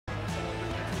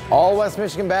All West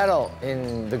Michigan battle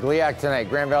in the GLIAC tonight.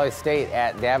 Grand Valley State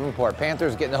at Davenport.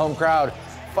 Panthers getting the home crowd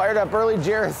fired up early.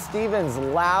 Jarris Stevens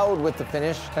loud with the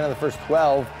finish. 10 of the first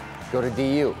 12 go to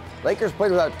DU. Lakers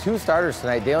played without two starters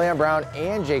tonight, Dalian Brown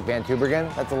and Jake Van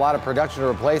Tubergen. That's a lot of production to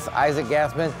replace. Isaac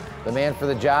Gassman, the man for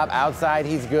the job. Outside,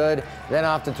 he's good. Then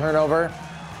off the turnover,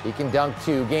 he can dunk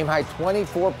too. Game high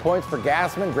 24 points for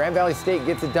Gassman. Grand Valley State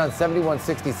gets it done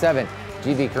 71-67.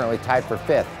 GV currently tied for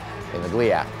 5th in the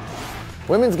GLIAC.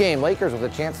 Women's game, Lakers with a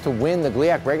chance to win the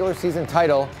GLIAC regular season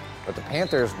title, but the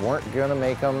Panthers weren't going to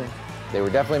make them. They were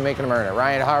definitely making them earn it.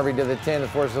 Ryan Harvey to the 10, the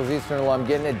Forest Hills Eastern alum,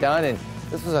 getting it done, and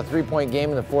this was a three-point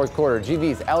game in the fourth quarter.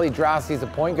 GV's Ellie Drossi is a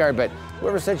point guard, but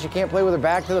whoever said she can't play with her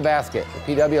back to the basket,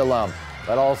 the PW alum,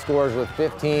 led all scores with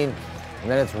 15. And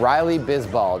then it's Riley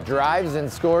Bisbal. Drives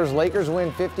and scores. Lakers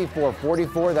win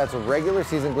 54-44. That's a regular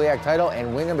season GLIAC title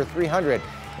and win number 300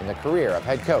 in the career of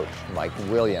head coach Mike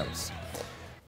Williams.